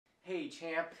Hey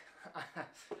champ,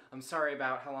 I'm sorry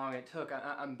about how long it took.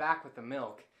 I'm back with the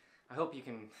milk. I hope you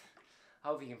can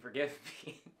forgive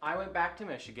me. I went back to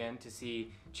Michigan to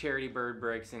see Charity Bird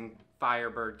Briggs and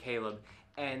Firebird Caleb,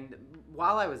 and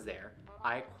while I was there,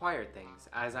 I acquired things,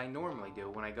 as I normally do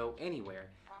when I go anywhere.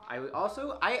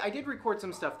 I did record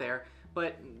some stuff there,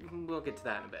 but we'll get to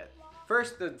that in a bit.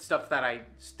 First, the stuff that I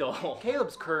stole.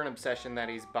 Caleb's current obsession that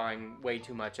he's buying way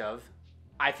too much of,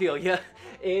 I feel ya,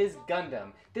 is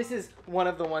Gundam. This is one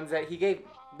of the ones that he gave.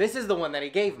 This is the one that he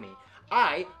gave me.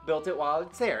 I built it while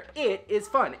it's there. It is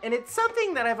fun, and it's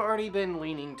something that I've already been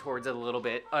leaning towards a little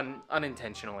bit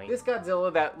unintentionally. This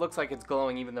Godzilla that looks like it's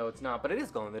glowing even though it's not, but it is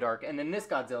glow in the dark, and then this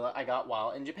Godzilla I got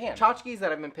while in Japan. Tchotchkes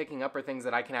that I've been picking up are things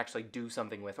that I can actually do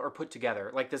something with or put together,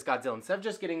 like this Godzilla. Instead of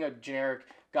just getting a generic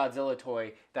Godzilla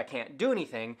toy that can't do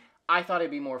anything, I thought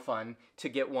it'd be more fun to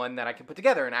get one that I can put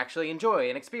together and actually enjoy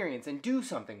and experience and do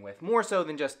something with, more so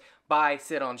than just buy,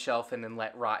 sit on shelf, and then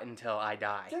let rot until I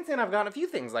die. Since then, I've gotten a few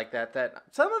things like that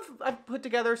some I've put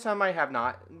together, some I have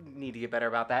not. Need to get better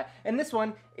about that. And this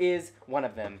one is one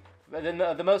of them.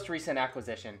 The most recent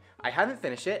acquisition. I haven't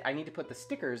finished it. I need to put the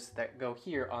stickers that go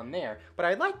here on there, but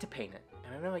I'd like to paint it.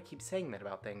 And I know I keep saying that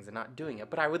about things and not doing it,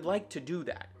 but I would like to do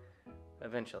that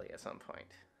eventually at some point.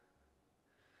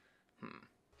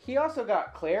 He also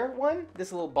got Claire one,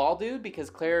 this little ball dude,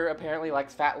 because Claire apparently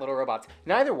likes fat little robots.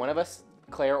 Neither one of us,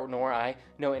 Claire nor I,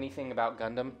 know anything about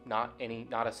Gundam. Not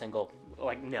a single,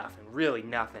 like nothing, really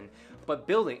nothing. But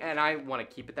building, and I want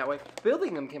to keep it that way,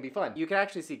 building them can be fun. You can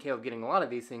actually see Caleb getting a lot of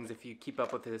these things if you keep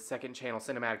up with his second channel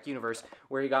cinematic universe,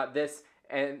 where he got this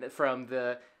and from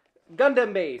the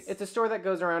Gundam Base. It's a store that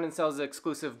goes around and sells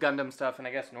exclusive Gundam stuff and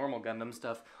I guess normal Gundam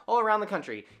stuff all around the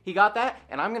country. He got that,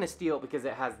 and I'm gonna steal it because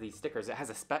it has these stickers. It has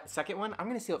a second one. I'm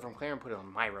gonna steal it from Claire and put it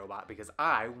on my robot because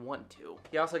I want to.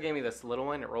 He also gave me this little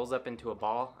one. It rolls up into a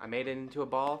ball. I made it into a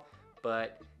ball,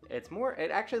 but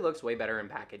it actually looks way better in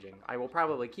packaging. I will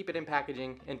probably keep it in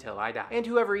packaging until I die. And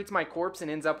whoever eats my corpse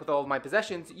and ends up with all of my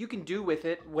possessions, you can do with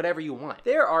it whatever you want.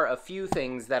 There are a few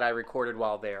things that I recorded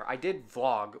while there. I did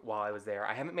vlog while I was there.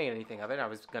 I haven't made anything of it. I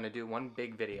was gonna do one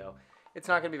big video. It's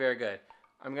not gonna be very good.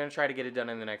 I'm gonna try to get it done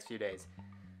in the next few days.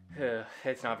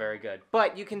 It's not very good.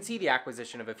 But you can see the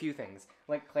acquisition of a few things.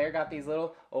 Like Claire got these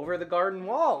little over the garden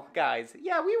wall guys.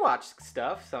 Yeah, we watch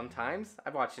stuff sometimes.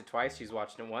 I've watched it twice. She's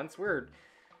watched it once. We're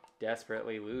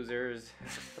desperately losers.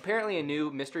 Apparently a new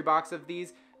mystery box of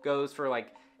these goes for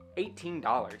like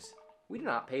 $18. We do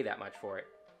not pay that much for it.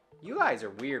 You guys are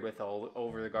weird with all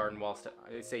over the garden wall stuff.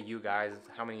 I say you guys,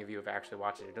 how many of you have actually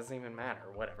watched it? It doesn't even matter,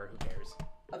 whatever, who cares?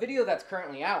 A video that's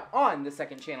currently out on the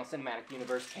second channel cinematic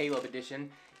universe, Caleb edition,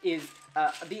 is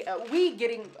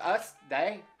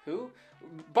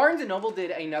Barnes & Noble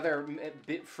did another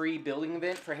free building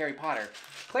event for Harry Potter.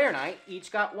 Claire and I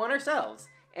each got one ourselves.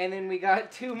 And then we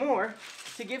got 2 more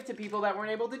to give to people that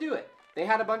weren't able to do it. They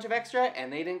had a bunch of extra,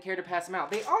 and they didn't care to pass them out.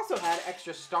 They also had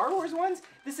extra Star Wars ones.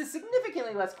 This is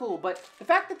significantly less cool, but the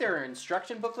fact that there are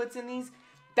instruction booklets in these,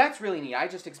 that's really neat. I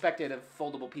just expected a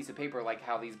foldable piece of paper like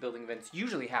how these building events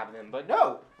usually have them, but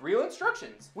no, real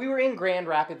instructions. We were in Grand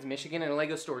Rapids, Michigan, and a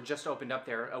Lego store just opened up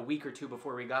there a week or 2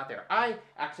 before we got there. I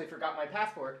actually forgot my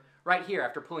passport right here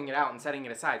after pulling it out and setting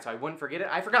it aside, so I wouldn't forget it.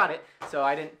 I forgot it, so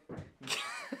I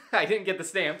didn't get the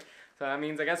stamp, so that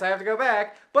means I guess I have to go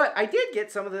back. But I did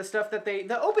get some of the stuff that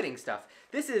the opening stuff.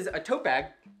 This is a tote bag.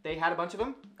 They had a bunch of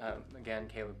them. Again,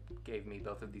 Caleb gave me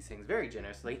both of these things very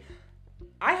generously.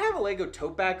 I have a Lego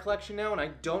tote bag collection now, and I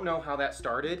don't know how that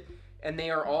started, and they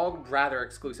are all rather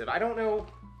exclusive. I don't know,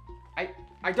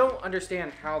 I don't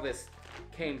understand how this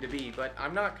came to be, but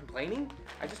I'm not complaining.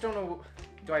 I just don't know,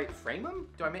 do I frame them?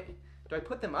 Do I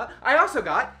put them up? I also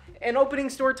got an opening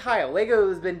store tile. Lego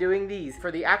has been doing these for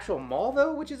the actual mall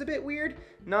though, which is a bit weird.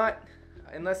 Not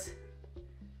unless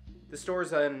the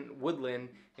store's in Woodland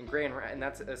in Grand Rapids, and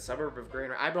that's a suburb of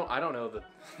Grand Rapids. I don't know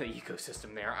the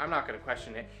ecosystem there. I'm not gonna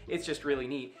question it. It's just really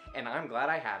neat, and I'm glad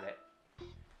I have it.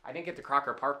 I didn't get the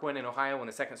Crocker Park one in Ohio when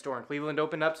the second store in Cleveland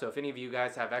opened up, so if any of you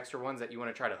guys have extra ones that you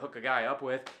wanna try to hook a guy up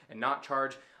with and not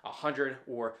charge $100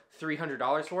 or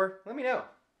 $300 for, let me know.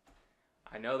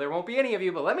 I know there won't be any of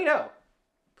you, but let me know,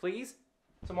 please.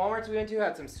 Some Walmarts we went to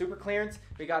had some super clearance.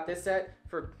 We got this set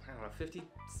for, I don't know,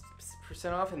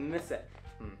 50% off, and then this set.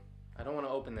 I don't want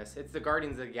to open this. It's the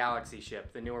Guardians of the Galaxy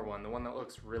ship, the newer one, the one that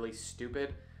looks really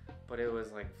stupid, but it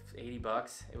was like 80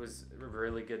 bucks. It was a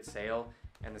really good sale,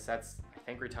 and the set's, I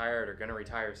think, retired or gonna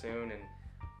retire soon, and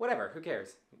whatever, who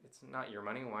cares? It's not your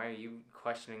money. Why are you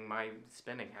questioning my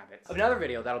spending habits? Another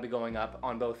video that'll be going up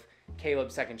on both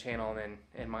Caleb's second channel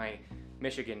and my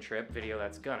Michigan trip video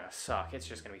that's gonna suck. It's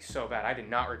just gonna be so bad. I did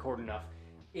not record enough.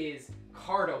 Is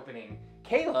card opening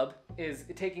Caleb is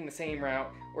taking the same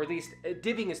route, or at least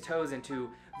dipping his toes into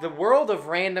the world of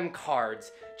random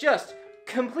cards. Just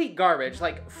complete garbage,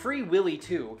 like Free Willy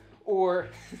 2 or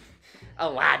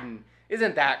Aladdin.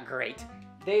 Isn't that great?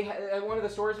 They at one of the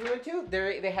stores we went to,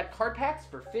 they had card packs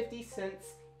for 50 cents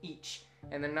each.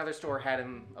 And then another store had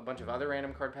a bunch of other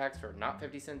random card packs for not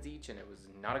 50 cents each, and it was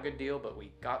not a good deal, but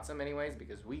we got some anyways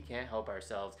because we can't help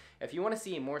ourselves. If you want to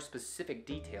see more specific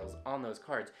details on those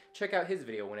cards, check out his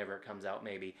video whenever it comes out,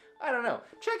 maybe. I don't know.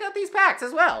 Check out these packs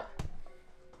as well.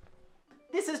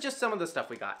 This is just some of the stuff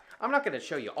we got. I'm not going to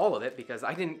show you all of it because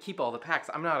I didn't keep all the packs.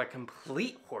 I'm not a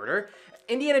complete hoarder.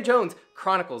 Indiana Jones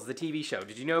Chronicles, the TV show.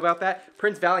 Did you know about that?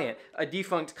 Prince Valiant, a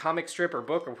defunct comic strip or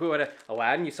book, or who had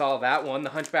Aladdin, you saw that one.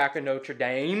 The Hunchback of Notre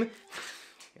Dame.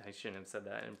 I shouldn't have said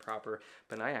that improper,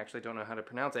 but I actually don't know how to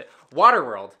pronounce it.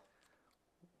 Waterworld.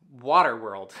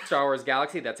 Waterworld. Star Wars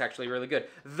Galaxy, that's actually really good.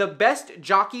 The Best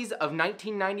Jockeys of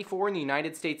 1994 in the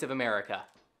United States of America.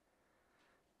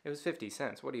 It was 50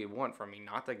 cents. What do you want from me?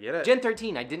 Not to get it? Gen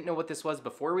 13. I didn't know what this was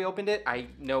before we opened it. I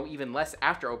know even less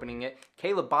after opening it.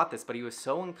 Caleb bought this, but he was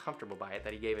so uncomfortable by it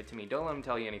that he gave it to me. Don't let him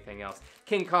tell you anything else.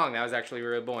 King Kong. That was actually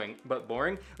really boring. But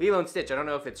boring. Lilo and Stitch. I don't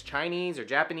know if it's Chinese or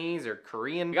Japanese or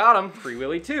Korean. Got him. Free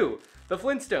Willy 2. The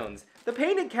Flintstones. The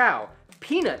Painted Cow.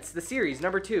 Peanuts, the series,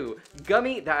 number 2.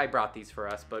 Gummy. That I brought these for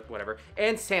us, but whatever.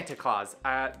 And Santa Claus.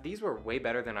 These were way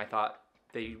better than I thought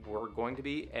they were going to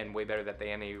be, and way better that they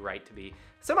had any right to be.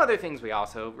 Some other things we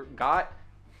also got.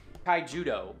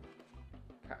 Kaijudo.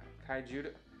 Kaijudo?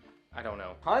 I don't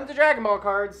know. Tons of Dragon Ball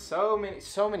cards. So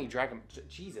many Dragon...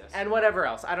 Jesus. And whatever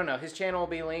else. I don't know. His channel will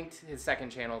be linked. His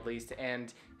second channel at least.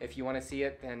 And if you want to see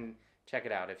it, then check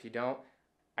it out. If you don't,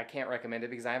 I can't recommend it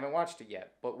because I haven't watched it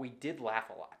yet. But we did laugh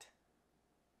a lot.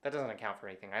 That doesn't account for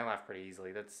anything. I laugh pretty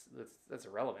easily. That's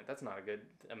irrelevant. That's not a good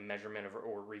measurement of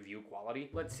or review quality.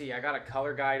 Let's see. I got a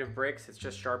color guide of bricks. It's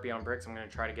just Sharpie on bricks. I'm going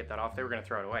to try to get that off. They were going to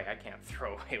throw it away. I can't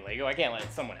throw away Lego. I can't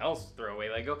let someone else throw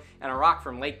away Lego. And a rock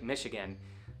from Lake Michigan.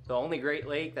 The only Great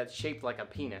Lake that's shaped like a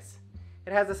penis.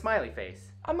 It has a smiley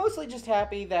face. I'm mostly just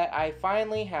happy that I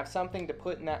finally have something to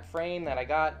put in that frame that I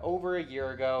got over a year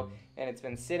ago. And it's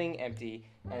been sitting empty.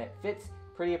 And it fits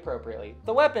pretty appropriately.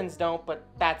 The weapons don't, but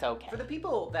that's okay. For the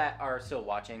people that are still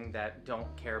watching that don't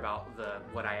care about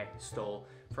what I stole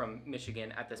from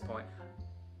Michigan at this point,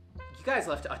 you guys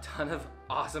left a ton of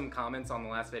awesome comments on the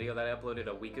last video that I uploaded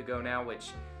a week ago now,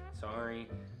 which, sorry,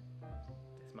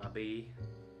 this might be,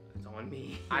 it's on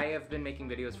me. I have been making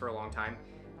videos for a long time,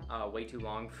 way too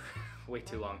long,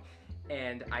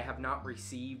 and I have not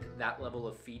received that level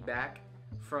of feedback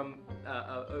from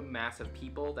a mass of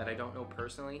people that I don't know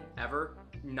personally, ever.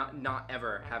 Not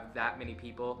ever have that many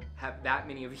people, have that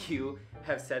many of you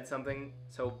have said something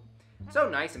so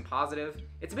nice and positive.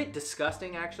 It's a bit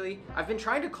disgusting, actually. I've been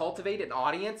trying to cultivate an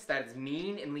audience that is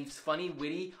mean and leaves funny,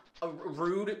 witty,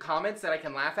 rude comments that I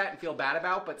can laugh at and feel bad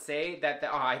about, but say that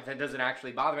doesn't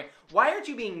actually bother me. Why aren't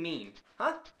you being mean?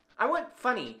 Huh? I want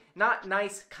funny, not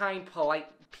nice, kind, polite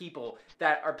people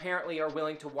that apparently are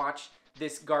willing to watch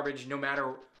this garbage no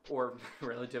matter, or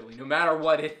relatively, no matter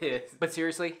what it is. But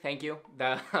seriously, thank you.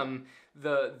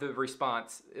 The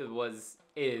response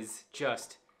is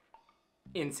just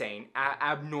insane,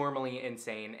 abnormally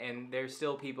insane, and there's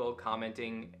still people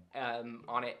commenting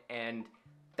on it, and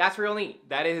that's real neat.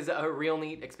 That is a real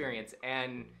neat experience,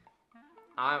 and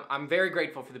I'm very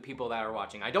grateful for the people that are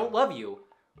watching. I don't love you,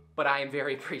 but I am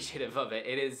very appreciative of it.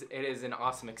 It is an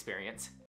awesome experience.